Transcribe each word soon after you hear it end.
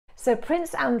So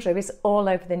Prince Andrew is all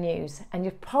over the news, and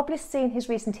you've probably seen his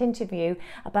recent interview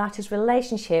about his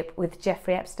relationship with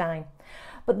Jeffrey Epstein.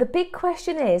 But the big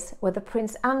question is whether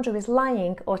Prince Andrew is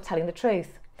lying or telling the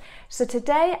truth. So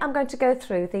today I'm going to go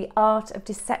through the art of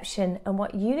deception and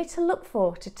what you need to look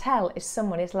for to tell if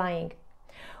someone is lying.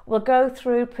 We'll go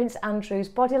through Prince Andrew's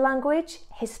body language,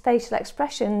 his facial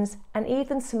expressions, and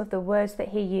even some of the words that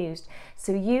he used,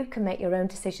 so you can make your own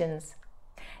decisions.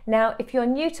 Now, if you're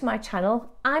new to my channel,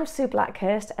 I'm Sue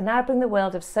Blackhurst and I bring the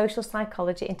world of social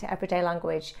psychology into everyday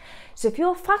language. So if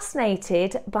you're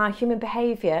fascinated by human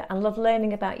behaviour and love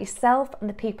learning about yourself and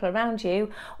the people around you,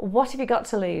 what have you got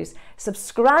to lose?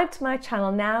 Subscribe to my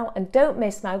channel now and don't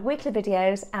miss my weekly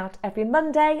videos out every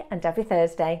Monday and every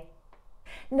Thursday.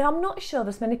 Now, I'm not sure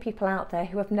there's many people out there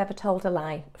who have never told a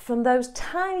lie, from those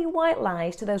tiny white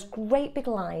lies to those great big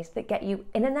lies that get you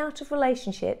in and out of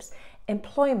relationships,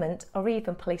 employment, or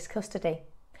even police custody.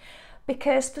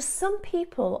 Because for some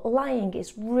people, lying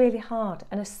is really hard,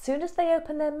 and as soon as they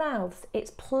open their mouths,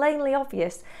 it's plainly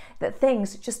obvious that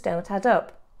things just don't add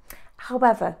up.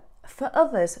 However, for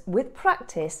others, with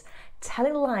practice,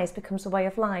 telling lies becomes a way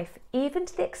of life, even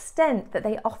to the extent that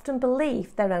they often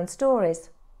believe their own stories.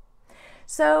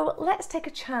 So let's take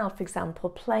a child, for example,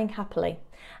 playing happily,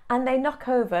 and they knock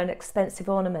over an expensive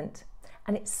ornament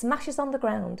and it smashes on the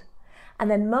ground.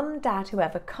 And then mum, dad,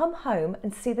 whoever come home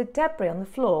and see the debris on the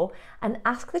floor and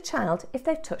ask the child if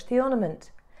they've touched the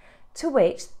ornament, to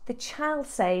which the child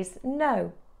says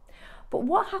no. But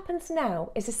what happens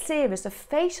now is a series of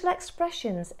facial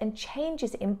expressions and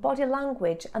changes in body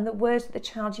language and the words that the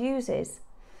child uses,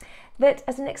 that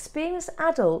as an experienced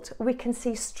adult we can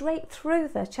see straight through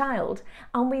the child,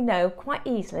 and we know quite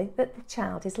easily that the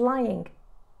child is lying.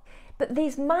 But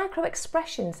these micro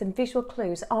expressions and visual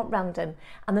clues aren't random,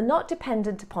 and they're not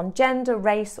dependent upon gender,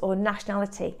 race or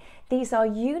nationality. These are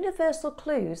universal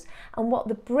clues and what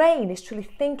the brain is truly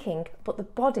thinking but the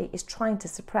body is trying to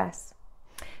suppress.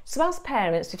 So as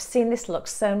parents, we've seen this look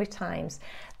so many times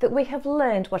that we have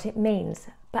learned what it means.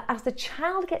 But as the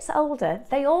child gets older,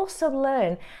 they also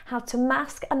learn how to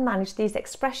mask and manage these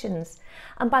expressions.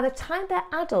 And by the time they're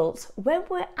adults, when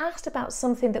we're asked about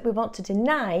something that we want to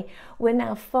deny, we're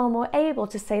now far more able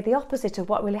to say the opposite of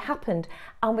what really happened,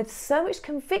 and with so much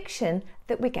conviction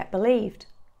that we get believed.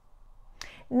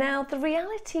 Now, the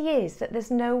reality is that there's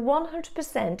no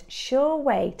 100% sure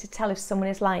way to tell if someone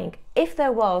is lying. If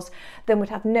there was, then we'd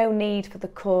have no need for the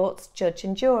courts, judge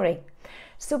and jury.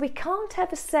 So we can't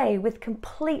ever say with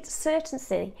complete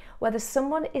certainty whether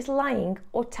someone is lying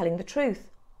or telling the truth.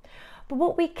 But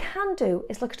what we can do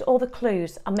is look at all the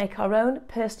clues and make our own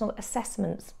personal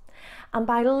assessments. And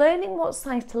by learning what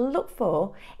signs to look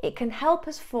for, it can help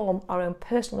us form our own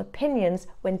personal opinions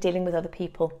when dealing with other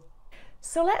people.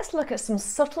 So let's look at some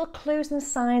subtle clues and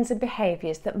signs and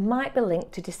behaviours that might be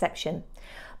linked to deception.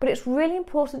 But it's really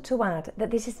important to add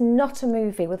that this is not a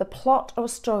movie with a plot or a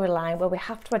storyline where we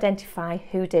have to identify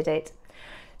who did it.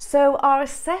 So our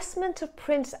assessment of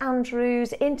Prince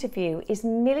Andrew's interview is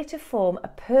merely to form a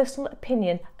personal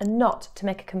opinion and not to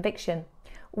make a conviction.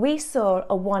 We saw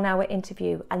a 1-hour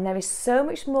interview, and there is so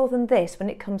much more than this when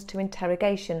it comes to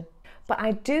interrogation. But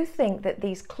I do think that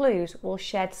these clues will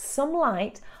shed some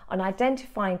light on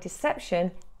identifying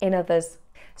deception in others.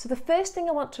 So the first thing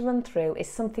I want to run through is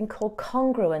something called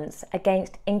congruence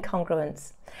against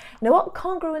incongruence. Now, what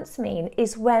congruence mean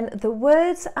is when the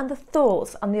words and the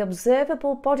thoughts and the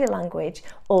observable body language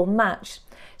all match.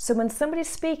 So when somebody's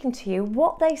speaking to you,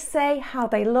 what they say, how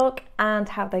they look and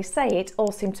how they say it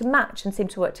all seem to match and seem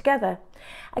to work together.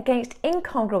 Against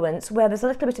incongruence, where there's a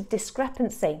little bit of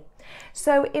discrepancy.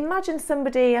 So imagine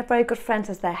somebody, a very good friend,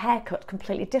 has their haircut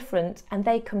completely different and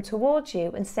they come towards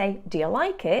you and say, do you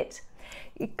like it?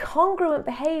 Congruent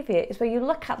behaviour is where you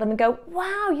look at them and go,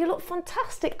 wow, you look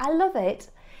fantastic, I love it.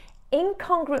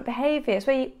 Incongruent behaviour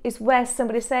is where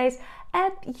somebody says,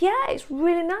 yeah, it's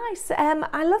really nice,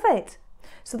 I love it.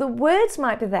 So the words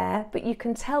might be there, but you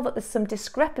can tell that there's some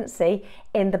discrepancy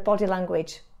in the body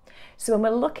language. So when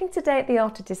we're looking today at the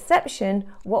art of deception,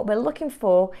 what we're looking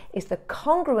for is the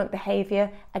congruent behaviour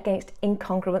against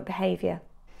incongruent behaviour.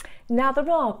 Now,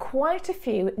 there are quite a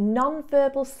few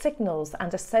non-verbal signals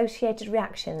and associated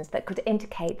reactions that could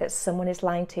indicate that someone is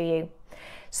lying to you.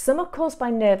 Some are caused by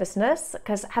nervousness,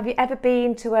 because have you ever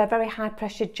been to a very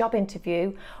high-pressure job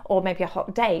interview or maybe a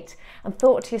hot date and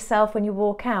thought to yourself when you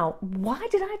walk out, why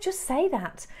did I just say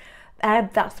that?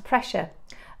 That's the pressure.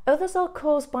 Others are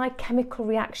caused by chemical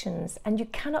reactions, and you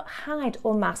cannot hide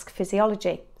or mask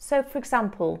physiology. So, for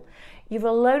example, you're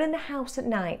alone in the house at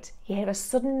night, you hear a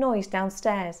sudden noise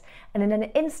downstairs, and in an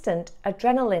instant,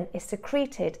 adrenaline is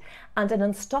secreted and an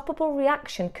unstoppable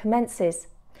reaction commences.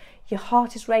 Your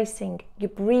heart is racing, your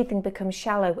breathing becomes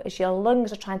shallow as your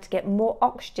lungs are trying to get more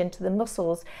oxygen to the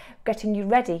muscles, getting you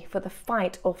ready for the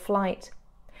fight or flight.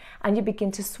 And you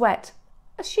begin to sweat,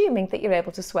 assuming that you're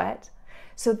able to sweat.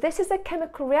 So this is a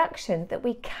chemical reaction that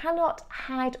we cannot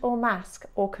hide or mask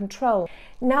or control.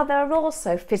 Now there are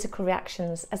also physical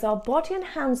reactions as our body and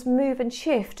hands move and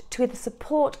shift to either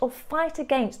support or fight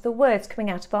against the words coming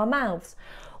out of our mouths,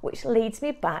 which leads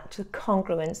me back to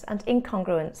congruence and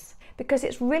incongruence. Because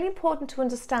it's really important to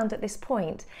understand at this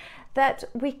point that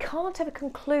we can't ever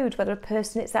conclude whether a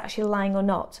person is actually lying or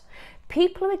not.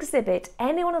 People who exhibit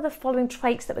any one of the following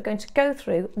traits that we're going to go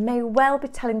through may well be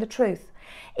telling the truth.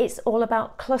 It's all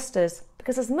about clusters,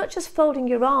 because as much as folding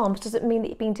your arms doesn't mean that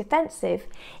you're being defensive,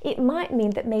 it might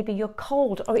mean that maybe you're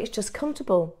cold or it's just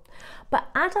comfortable. But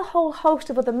add a whole host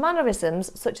of other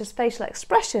mannerisms, such as facial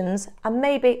expressions, and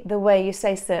maybe the way you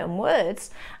say certain words,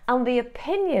 and the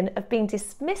opinion of being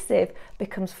dismissive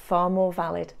becomes far more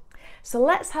valid. So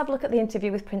let's have a look at the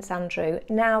interview with Prince Andrew.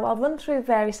 Now, I'll run through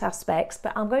various aspects,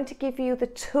 but I'm going to give you the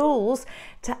tools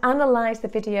to analyse the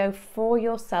video for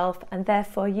yourself, and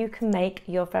therefore you can make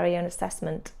your very own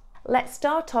assessment. Let's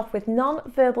start off with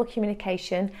non-verbal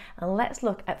communication, and let's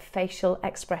look at facial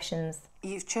expressions.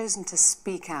 You've chosen to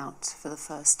speak out for the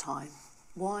first time.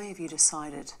 Why have you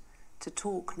decided to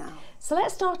talk now? So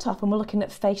let's start off and we're looking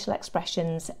at facial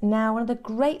expressions. Now, one of the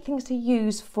great things to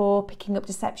use for picking up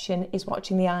deception is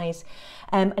watching the eyes,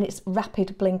 and it's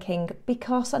rapid blinking,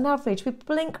 because on average we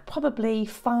blink probably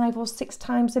 5 or 6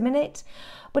 times a minute.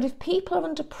 But if people are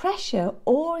under pressure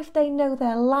or if they know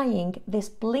they're lying, this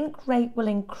blink rate will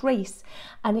increase.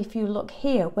 And if you look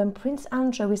here, when Prince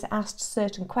Andrew is asked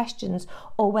certain questions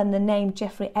or when the name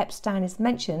Jeffrey Epstein is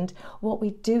mentioned, what we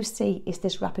do see is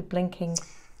this rapid blinking.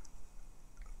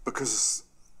 Because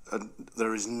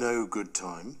there is no good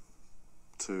time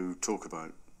to talk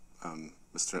about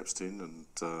Mr. Epstein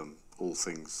and all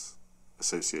things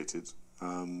associated.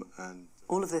 And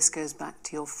all of this goes back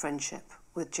to your friendship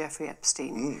with Jeffrey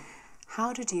Epstein.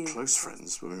 How did you... Close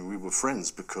friends. I mean, we were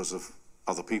friends because of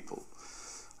other people.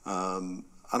 And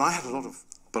I had a lot of...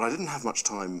 But I didn't have much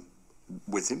time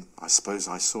with him. I suppose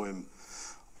I saw him...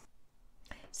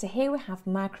 So here we have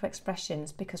micro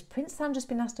expressions, because Prince Andrew's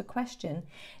been asked a question.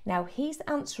 Now he's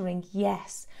answering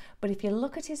yes, but if you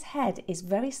look at his head, he's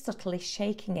very subtly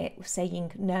shaking it,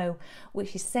 saying no,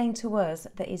 which is saying to us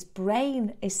that his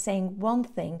brain is saying one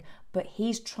thing, but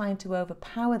he's trying to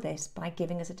overpower this by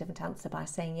giving us a different answer by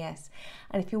saying yes.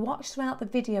 And if you watch throughout the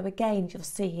video again, you'll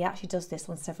see he actually does this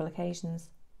on several occasions.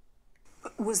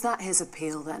 Was that his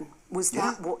appeal then? Was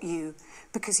that what you...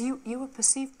 Because you were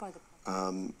perceived by the...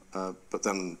 But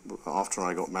then after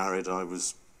I got married, I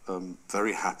was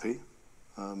very happy,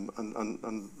 and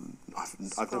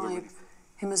I've never really...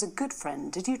 him as a good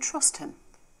friend. Did you trust him?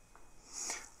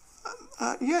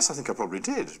 Yes, I think I probably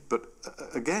did. But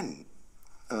again,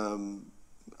 I mean...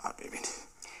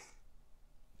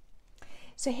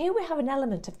 So here we have an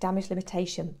element of damage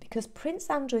limitation, because Prince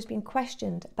Andrew has been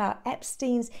questioned about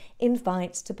Epstein's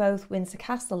invites to both Windsor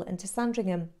Castle and to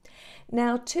Sandringham.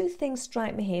 Now, 2 things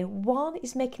strike me here. One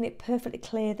is making it perfectly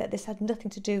clear that this had nothing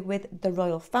to do with the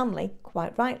royal family,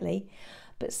 quite rightly.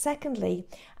 But secondly,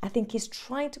 I think he's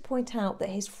trying to point out that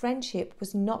his friendship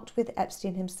was not with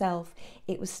Epstein himself.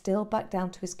 It was still back down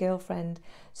to his girlfriend.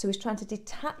 So he's trying to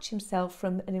detach himself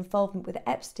from an involvement with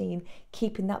Epstein,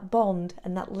 keeping that bond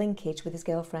and that linkage with his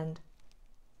girlfriend.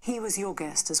 He was your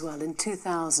guest as well. In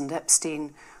 2000,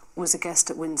 Epstein was a guest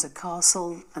at Windsor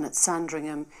Castle and at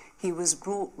Sandringham. He was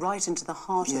brought right into the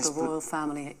heart of the royal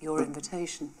family at your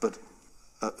invitation. But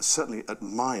certainly at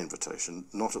my invitation,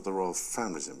 not at the royal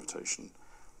family's invitation.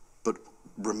 But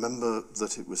remember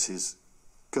that it was his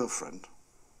girlfriend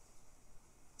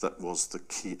that was the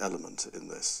key element in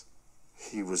this.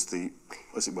 He was the,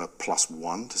 as it were,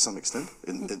 +1 to some extent.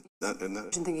 One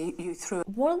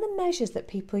of the measures that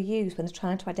people use when they're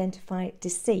trying to identify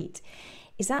deceit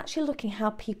is actually looking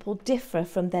how people differ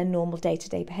from their normal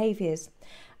day-to-day behaviours.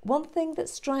 One thing that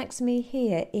strikes me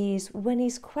here is when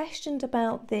he's questioned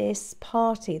about this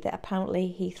party that apparently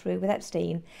he threw with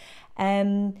Epstein,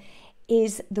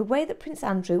 is the way that Prince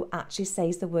Andrew actually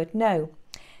says the word no.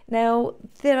 Now,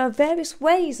 there are various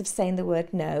ways of saying the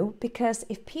word no, because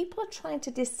if people are trying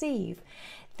to deceive,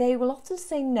 they will often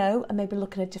say no and maybe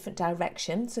look in a different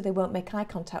direction, so they won't make eye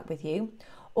contact with you.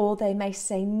 Or they may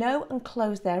say no and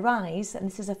close their eyes, and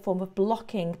this is a form of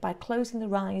blocking. By closing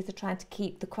their eyes, they're trying to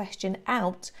keep the question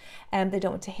out, and they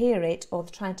don't want to hear it, or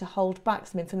they're trying to hold back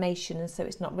some information and so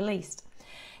it's not released.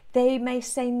 They may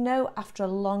say no after a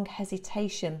long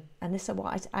hesitation, and this is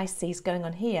what I see is going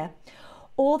on here.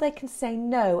 or they can say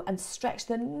no and stretch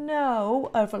the no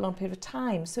over a long period of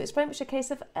time. So it's very much a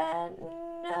case of,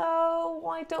 no,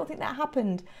 I don't think that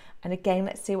happened. And again,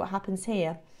 let's see what happens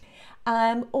here.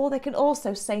 Or they can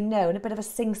also say no in a bit of a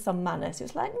sing-song manner. So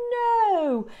it's like,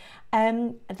 no.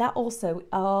 That also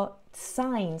are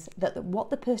signs that what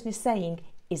the person is saying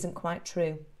isn't quite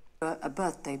true. A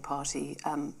birthday party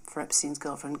for Epstein's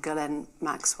girlfriend, Ghislaine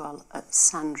Maxwell, at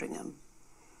Sandringham.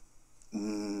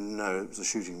 No, it was a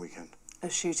shooting weekend. A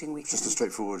shooting weekend. Just a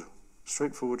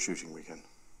straightforward shooting weekend.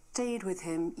 Stayed with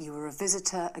him, you were a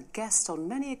visitor, a guest on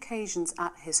many occasions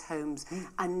at his homes,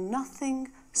 and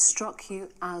nothing struck you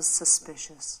as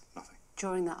suspicious? Nothing.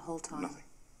 During that whole time? Nothing.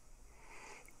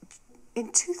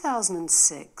 In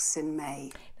 2006, in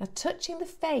May... Now, touching the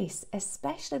face,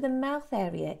 especially the mouth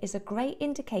area, is a great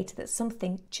indicator that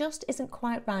something just isn't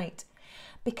quite right,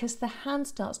 because the hand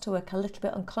starts to work a little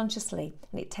bit unconsciously,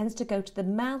 and it tends to go to the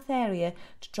mouth area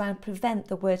to try and prevent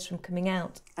the words from coming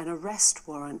out. An arrest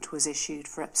warrant was issued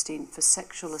for Epstein for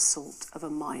sexual assault of a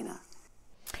minor.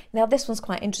 Now, this one's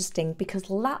quite interesting because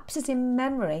lapses in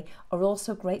memory are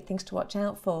also great things to watch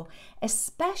out for,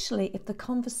 especially if the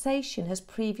conversation has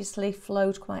previously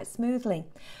flowed quite smoothly.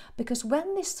 Because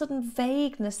when this sudden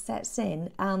vagueness sets in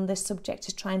and the subject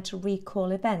is trying to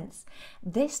recall events,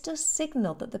 this does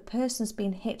signal that the person's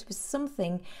been hit with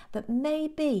something that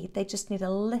maybe they just need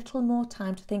a little more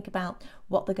time to think about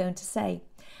what they're going to say.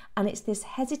 And it's this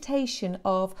hesitation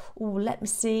of, oh, let me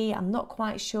see, I'm not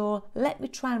quite sure, let me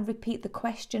try and repeat the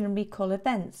question and recall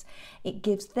events. It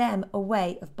gives them a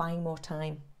way of buying more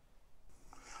time.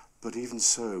 But even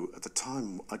so, at the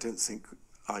time, I don't think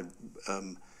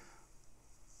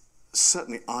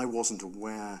certainly I wasn't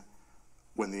aware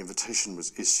when the invitation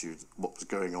was issued what was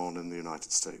going on in the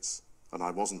United States. And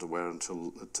I wasn't aware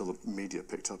until the media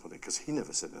picked up on it, because he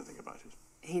never said anything about it.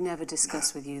 He never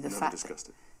discussed with you the fact it.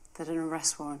 that an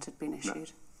arrest warrant had been issued? No.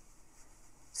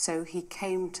 So he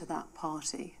came to that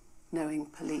party knowing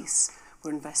police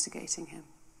were investigating him?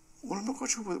 Well, I'm not quite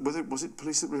sure whether was it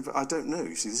police that were... I don't know.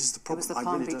 You see, this is the problem. It was the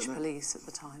Palm Beach police at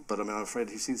the time. But I mean, I'm afraid,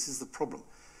 you see, this is the problem,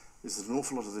 is that an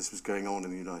awful lot of this was going on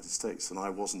in the United States, and I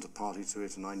wasn't a party to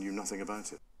it, and I knew nothing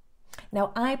about it.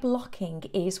 Now, eye blocking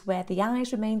is where the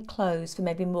eyes remain closed for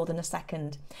maybe more than a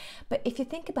second. But if you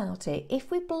think about it, if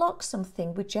we block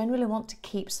something, we generally want to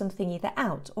keep something either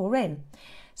out or in.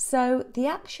 So the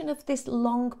action of this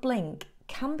long blink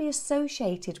can be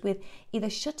associated with either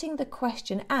shutting the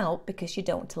question out because you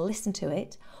don't want to listen to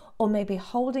it, or maybe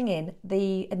holding in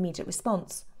the immediate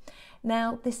response.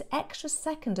 Now, this extra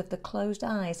second of the closed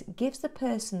eyes gives the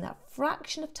person that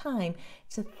fraction of time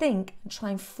to think and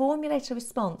try and formulate a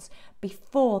response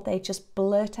before they just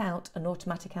blurt out an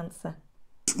automatic answer.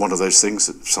 It's one of those things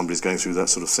that somebody's going through that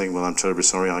sort of thing. Well, I'm terribly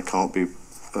sorry, I can't be...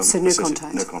 so no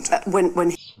contact? No contact.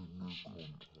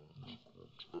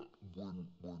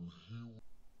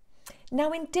 Now,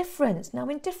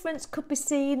 indifference could be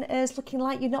seen as looking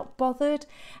like you're not bothered,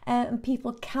 and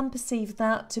people can perceive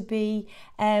that to be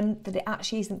that it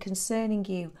actually isn't concerning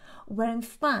you, where in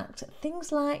fact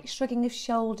things like shrugging of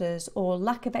shoulders or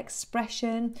lack of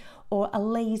expression or a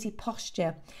lazy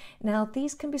posture, now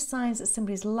these can be signs that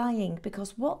somebody's lying,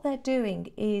 because what they're doing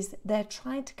is they're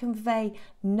trying to convey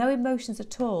no emotions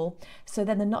at all, so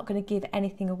then they're not going to give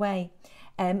anything away,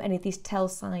 any of these tell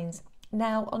signs.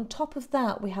 Now, on top of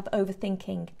that, we have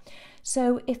overthinking.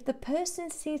 So if the person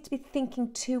seems to be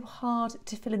thinking too hard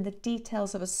to fill in the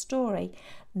details of a story,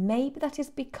 maybe that is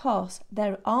because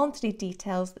there aren't any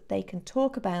details that they can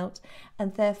talk about,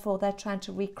 and therefore they're trying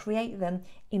to recreate them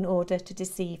in order to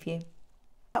deceive you.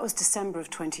 That was December of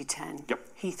 2010. Yep.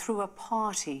 He threw a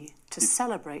party to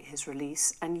celebrate his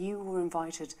release, and you were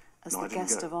invited as the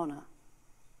guest of honour.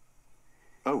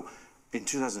 Oh, in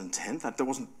 2010?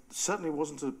 There certainly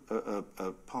wasn't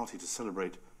a party to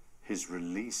celebrate his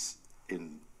release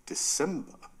in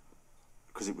December,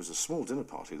 because it was a small dinner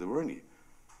party. There were only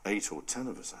 8 or 10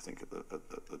 of us, I think, at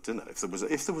the dinner.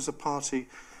 If there was a party,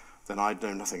 then I'd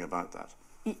know nothing about that.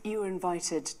 You were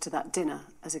invited to that dinner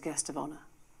as a guest of honour?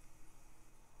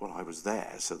 Well, I was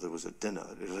there, so there was a dinner.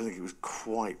 I don't think it was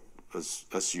quite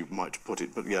as you might put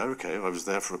it, but yeah, okay, I was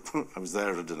there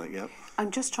at a dinner, yeah.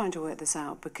 I'm just trying to work this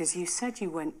out, because you said you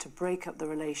went to break up the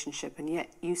relationship, and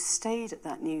yet you stayed at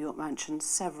that New York mansion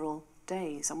several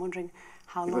days. I'm wondering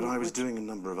how long... But I was doing a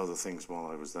number of other things while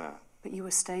I was there. But you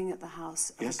were staying at the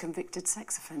house of a convicted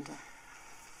sex offender.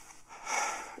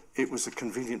 It was a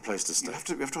convenient place to stay.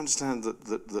 You have to understand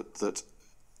that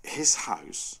his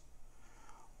house...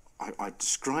 I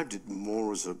described it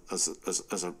more as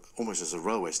almost as a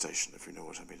railway station, if you know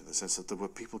what I mean, in the sense that there were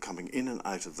people coming in and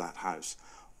out of that house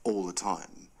all the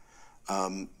time,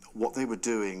 What they were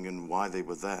doing and why they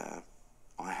were there,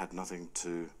 I had nothing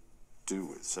to do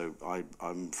with. So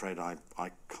I'm afraid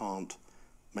I can't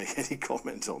make any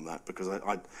comment on that, because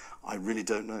I really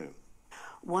don't know.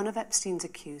 One of Epstein's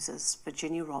accusers,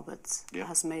 Virginia Roberts, Yeah.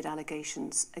 has made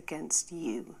allegations against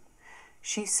you.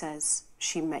 She says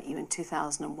she met you in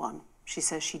 2001. She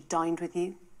says she dined with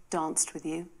you, danced with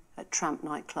you at Tramp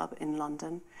nightclub in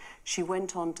London. She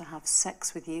went on to have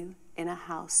sex with you in a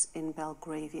house in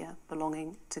Belgravia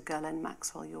belonging to Ghislaine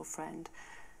Maxwell, your friend.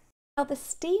 Now, the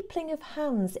steepling of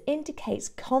hands indicates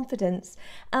confidence,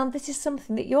 and this is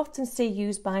something that you often see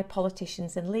used by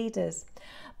politicians and leaders.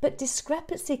 But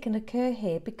discrepancy can occur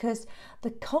here because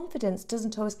the confidence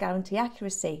doesn't always guarantee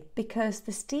accuracy, because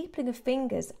the steepling of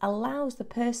fingers allows the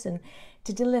person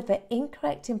to deliver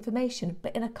incorrect information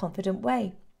but in a confident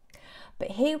way.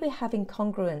 But here we have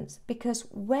incongruence, because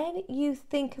when you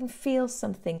think and feel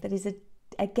something that is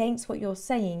against what you're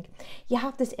saying, you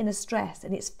have this inner stress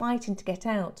and it's fighting to get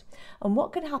out. And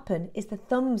what can happen is the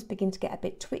thumbs begin to get a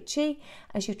bit twitchy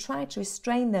as you try to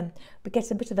restrain them. We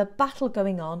get a bit of a battle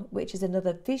going on, which is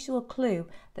another visual clue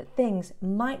that things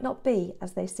might not be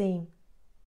as they seem.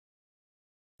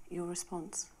 Your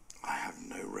response? I have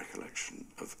no recollection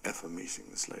of ever meeting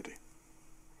this lady.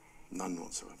 None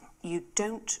whatsoever. You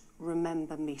don't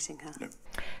remember meeting her? No.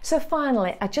 So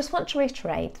finally, I just want to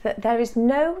reiterate that there is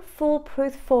no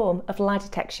foolproof form of lie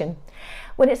detection.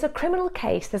 When it's a criminal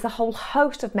case, there's a whole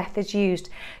host of methods used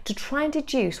to try and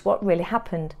deduce what really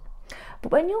happened.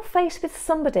 But when you're faced with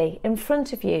somebody in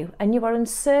front of you and you are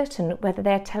uncertain whether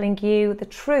they're telling you the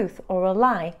truth or a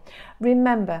lie,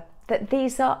 remember that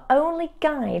these are only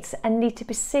guides and need to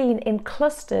be seen in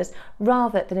clusters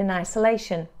rather than in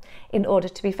isolation in order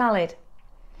to be valid.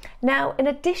 Now, in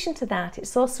addition to that,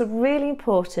 it's also really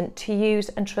important to use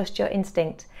and trust your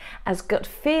instinct, as gut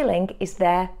feeling is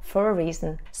there for a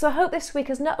reason. So I hope this week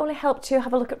has not only helped you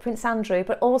have a look at Prince Andrew,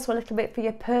 but also a little bit for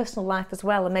your personal life as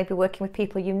well, and maybe working with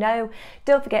people you know.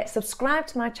 Don't forget, subscribe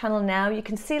to my channel now. You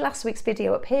can see last week's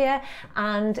video up here,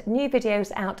 and new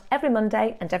videos out every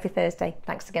Monday and every Thursday.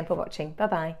 Thanks again for watching. Bye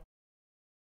bye.